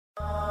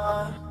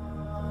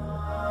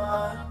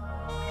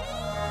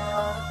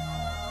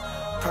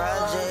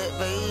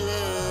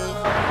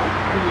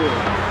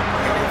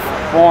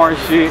Foreign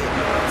shit.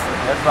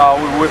 That's all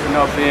we whipping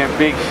up in,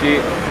 big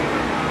shit.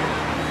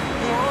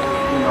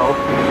 You know,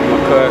 my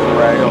cousin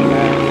right here,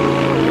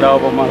 man.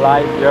 Love of my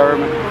life,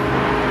 Jeremy.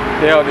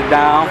 Held it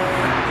down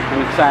in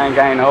the chain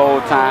gang the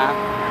whole time.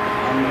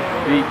 On the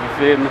beat, you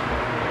feel me?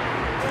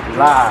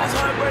 Live.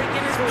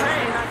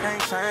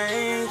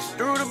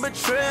 Through the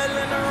betrayal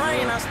and the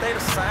rain, I stay the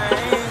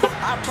same.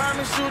 I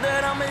promise you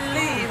that I'ma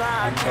leave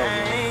how I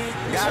came.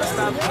 Gotta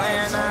stop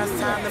playing, now it's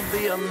time to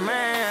be a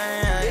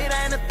man. It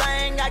ain't a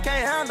thing I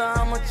can't handle,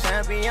 I'm a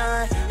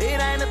champion. It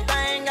ain't a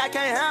thing I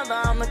can't handle,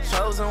 I'm the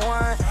chosen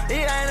one.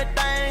 It ain't a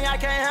thing I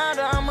can't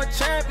handle, I'm a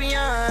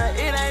champion.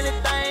 It ain't a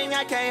thing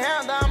I can't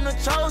handle, I'm the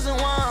chosen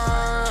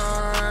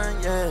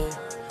one. Yeah,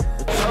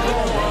 the chosen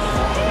one.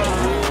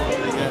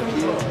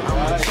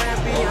 I'm a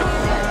champion.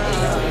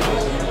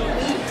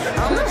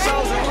 I'm the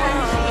chosen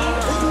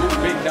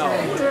one. Big dog.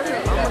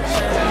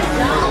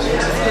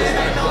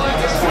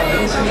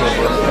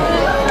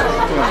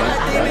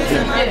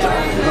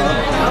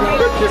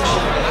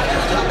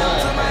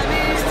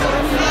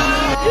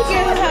 You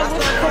get her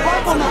to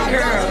work on my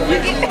girl. You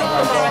get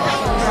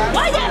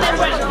why y'all let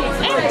her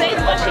every day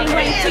what she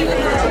brings to you?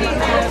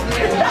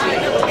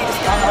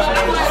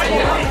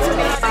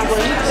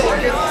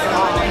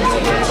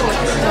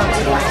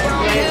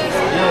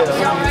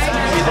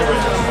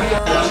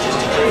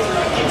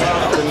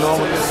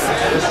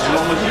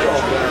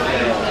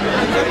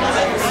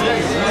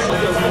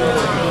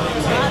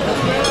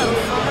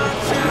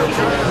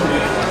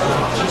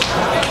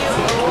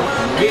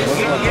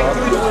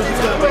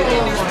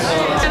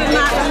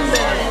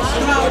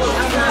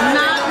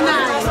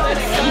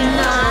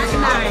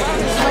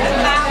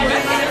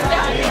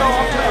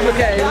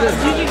 Okay, look,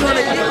 you're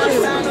gonna get to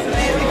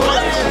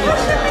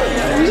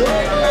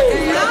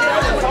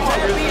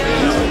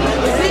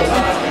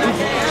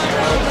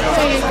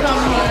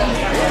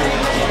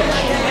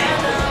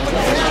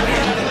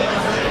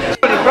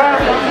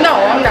No,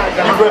 I'm not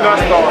gonna.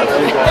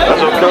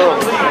 That's your girl.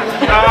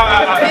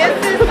 This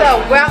is a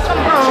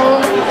welcome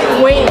home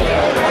wing.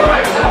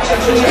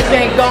 She's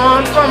been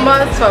gone from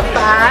us for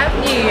 5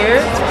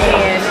 years,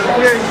 and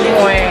we're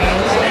doing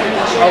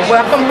a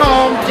welcome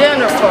home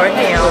dinner for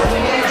him.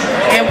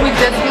 And we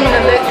just want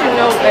to let you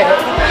know that.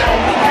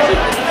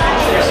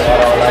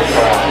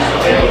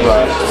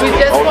 We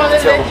just want to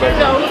let you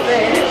know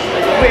that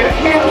we're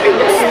happy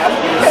to have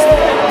you.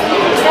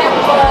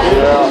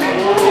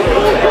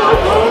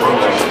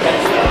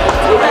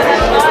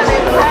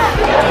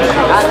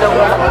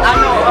 I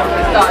know.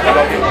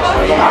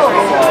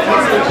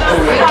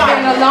 It's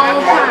been a long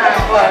time,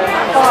 but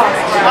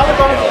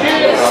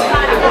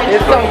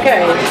it's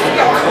okay.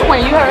 When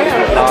you heard him,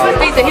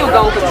 he said he was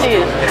gone for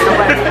 10.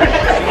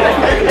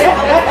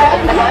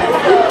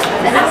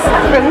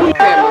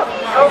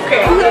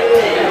 Okay.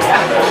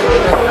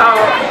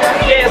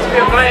 Yes,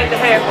 we're glad to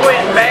have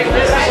Quentin back.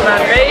 This is my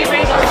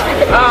baby.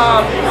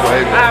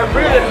 I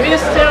really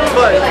missed him,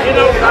 but you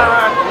know,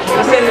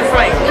 he's in the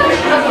play.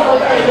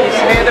 He's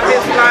head of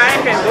his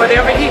life, and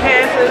whatever he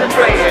has in the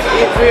plan,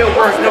 it will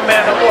work no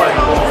matter what.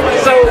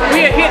 So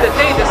we're here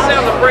today to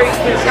celebrate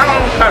his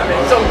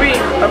homecoming. So we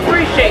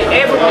appreciate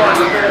everyone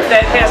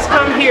that has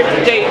come here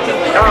today to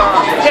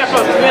help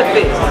us with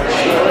this.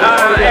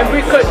 And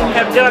we couldn't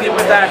have done it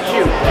without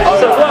you.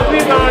 So what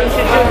we're going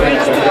to do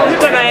is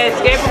we're going to ask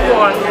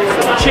everyone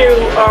to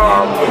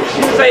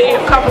say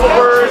a couple of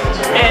words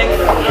and,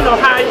 you know,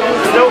 how you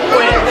know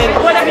Quentin and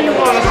whatever you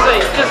want to say.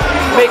 Just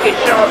make it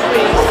short,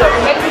 please. So,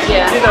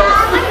 you know,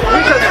 we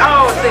could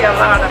all say a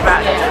lot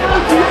about it.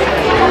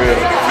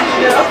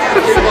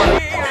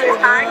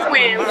 Hi,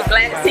 Quinn. We're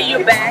glad to see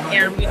you back,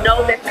 and we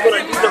know that you're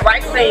going to do the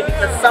right thing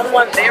because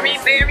someone very,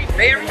 very,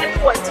 very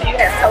important to you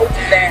has told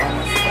you that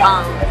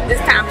this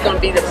time is going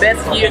to be the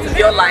best years of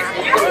your life,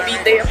 and you're going to be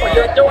there for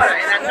your daughter.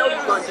 And I know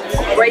you're going to do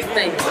some great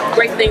things.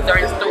 Great things are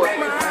in store.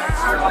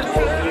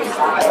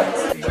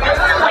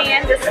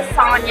 Quinn, this is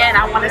Sonia, and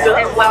I want to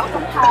say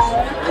welcome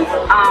home.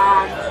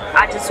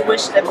 I just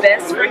wish the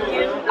best for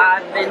you.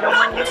 I've been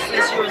knowing you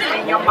since you was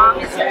in your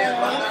mommy's womb.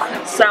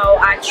 So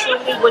I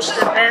truly wish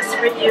the best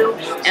for you.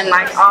 And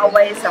like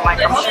always, and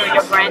like I'm sure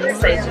your granny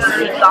says, just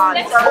keep God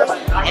first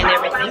and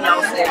everything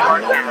else will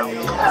work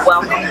out.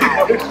 Welcome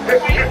home.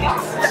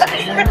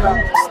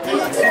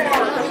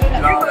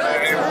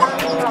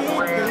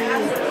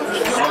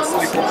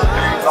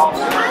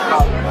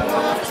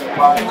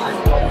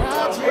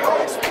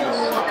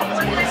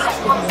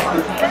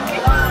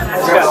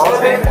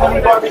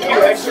 BMMGeeQ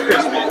extra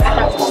Christmas.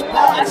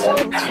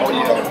 Oh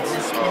yeah.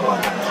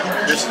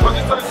 This is a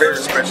very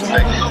special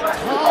day.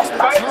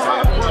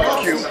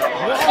 Q.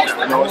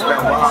 I know it's been a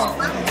while,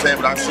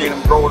 but I've seen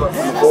him grow up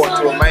from a boy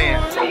to a man.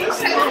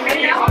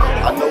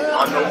 I know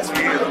who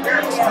he is.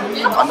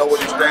 I know what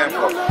he stands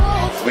for. I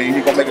mean,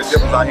 he's gonna make a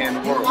difference out here in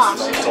the world.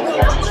 So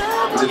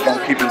we're just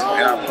gonna keep him in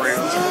our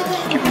prayers,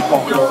 keep him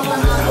pumped up,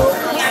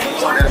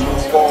 let him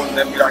move forward, and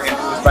let him get out here and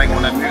do his thing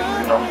on that music,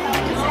 you know.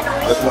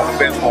 That's one of the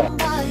best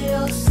moments.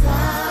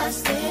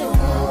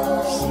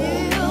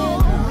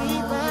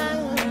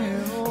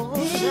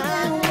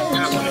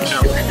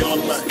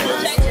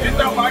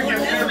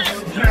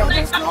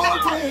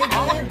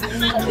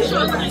 We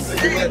like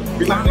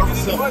to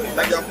see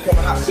thank y'all for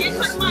coming out.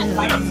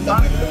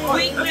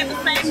 We live the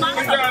same month.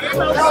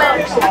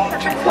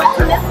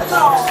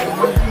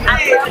 I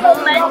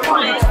love my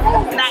friend,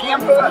 and I am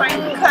my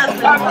friend's cousin.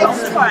 I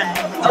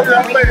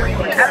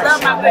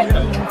love my baby.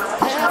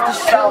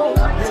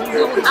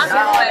 I'm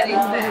ready.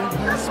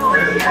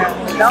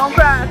 Don't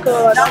cry,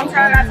 cuz. Don't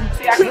cry.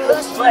 I can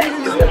look sweaty.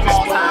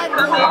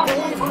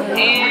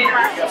 And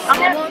I'm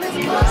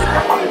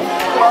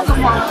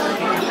welcome home.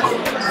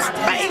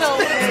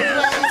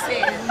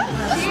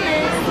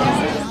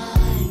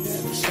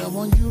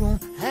 Someone you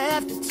don't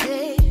have to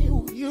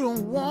tell, you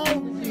don't want to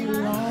be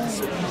alone.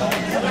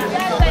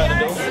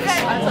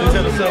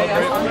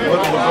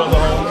 Welcome, brother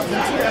home.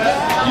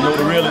 You know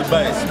the real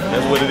advice.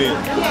 That's what it is.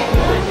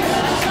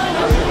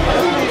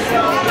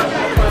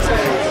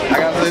 I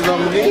gotta say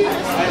something again.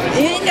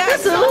 You ain't got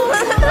to.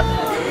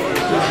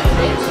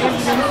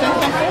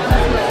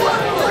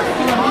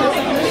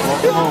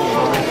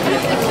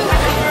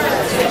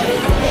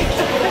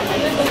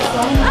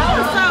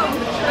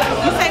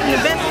 You saved the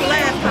best for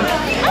last time.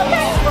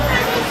 Okay.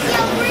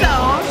 So,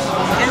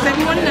 as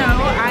everyone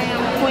knows, I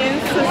am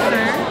Quinn's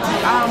sister.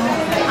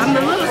 I'm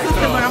the little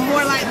sister, but I'm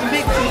more like the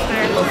big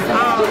sister.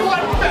 I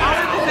want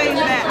to say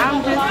that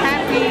I'm just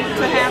happy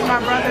to have my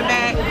brother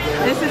back.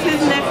 This is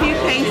his nephew,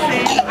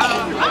 Payson.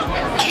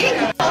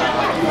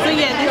 So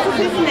yeah, this is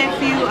his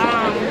nephew.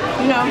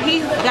 You know,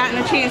 he's gotten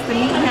a chance to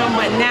meet him,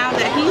 but now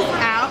that he's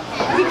out,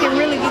 he can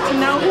really get to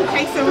know who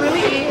Payson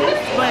really is.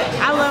 But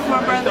I love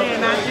my brother,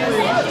 and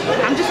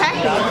I'm just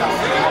happy.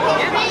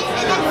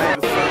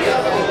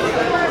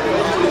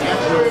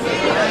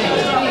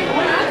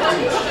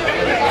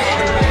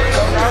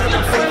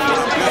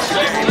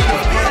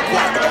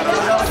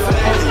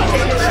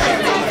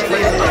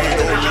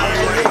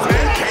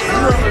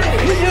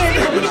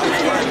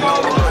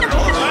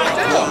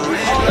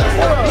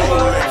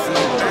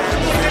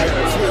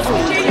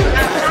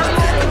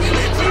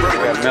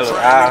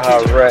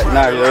 Right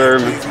now, you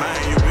heard me.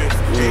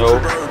 You know,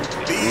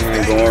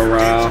 man, going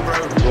around,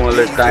 doing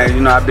little things.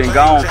 You know, I've been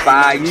gone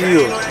 5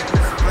 years.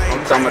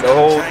 I'm talking about the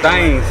whole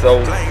thing, so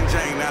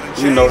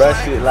you know that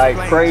shit like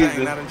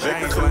crazy.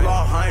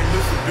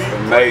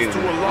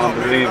 Amazing,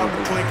 unbelievable,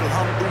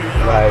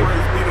 like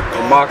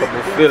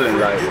remarkable feeling,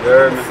 like you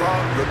heard me?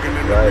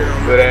 Like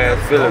good ass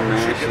feeling,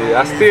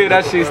 man. Shit,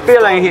 that shit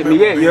still ain't hit me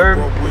yet, you heard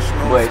me?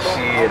 But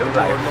shit, I'm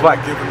like, fuck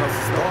it.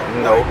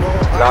 You know,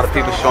 a lot of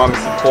people showing me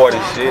support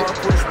and shit.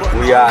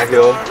 We out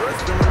here.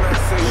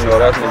 You know,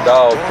 that's my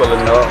dog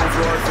pulling up.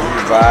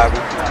 We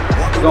vibing.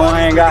 We gonna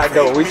hang out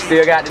though. We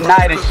still got the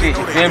night and shit.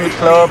 You feel me?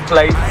 Club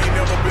play.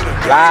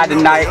 Live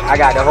tonight. I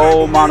got the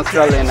whole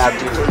Monticello in that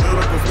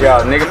bitch. Yo,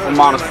 nigga from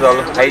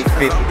Monticello,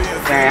 850.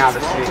 Saying how the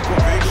shit.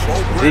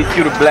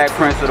 BMMGeeQ the black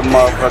prince of the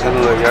motherfucking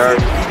hood, you heard?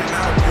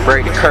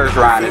 Break the curse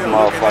around this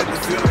motherfucker.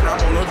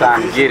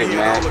 Time to get it,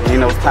 man. Ain't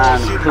no time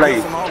to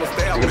play.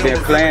 Nigga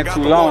been playing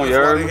too long, you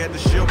heard?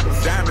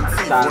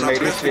 Time to make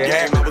this shit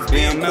happen.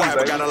 BMM,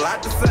 baby. Got a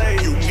lot to say.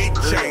 Unique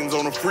chains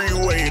on the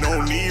freeway,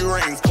 don't need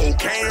rings.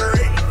 Cocaine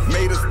ring.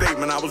 Made a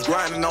statement, I was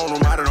grinding on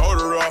them. I done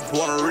order up,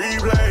 want a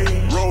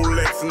replay.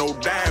 Rolex, no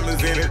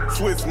diamonds in it.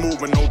 Swiss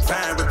movement, no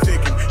time for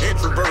ticking.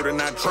 Introverted,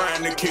 not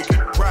trying to kick it.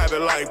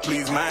 Private life,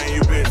 please mind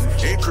your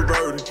business.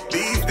 Introverted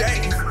these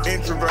days.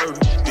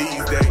 Introverted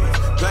these days.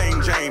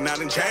 Plain Jane, not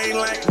in chain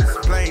lanes.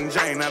 Plain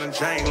Jane, not in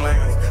chain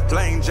lanes.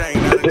 Plain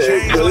Jane, not in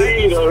chain lanes.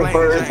 Plain Jane,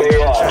 not in chain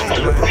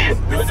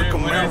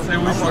lanes.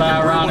 We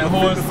slide around in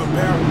horses.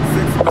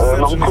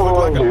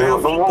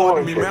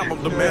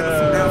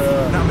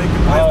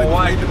 All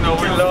white, you know,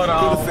 we love the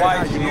all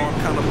white shit.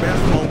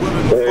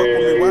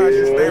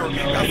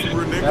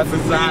 That's a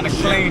sign of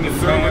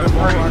cleanness, man.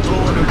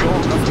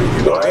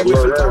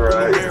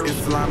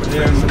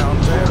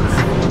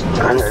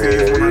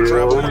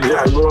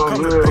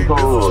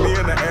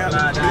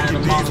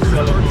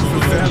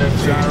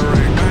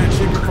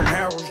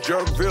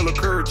 Jerkville,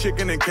 curd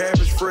chicken and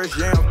cabbage, fresh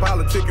yams,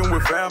 politicking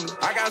with family.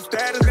 I got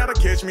status, gotta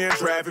catch me in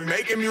traffic.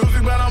 Making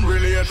music, but I'm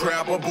really a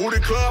trapper. Booty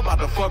club, about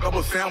to fuck up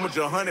a sandwich.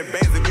 100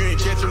 bands if you ain't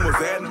catching what's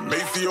happening.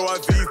 Maceo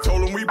Aziz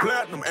told him we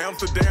platinum.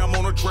 Amsterdam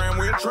on a tram,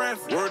 we in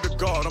transit. Word to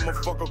God, I'm a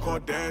fucker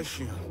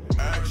Kardashian.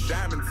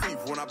 Diamond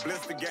teeth, when I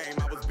blessed the game,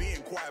 I was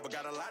being quiet, but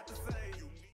got a lot to say.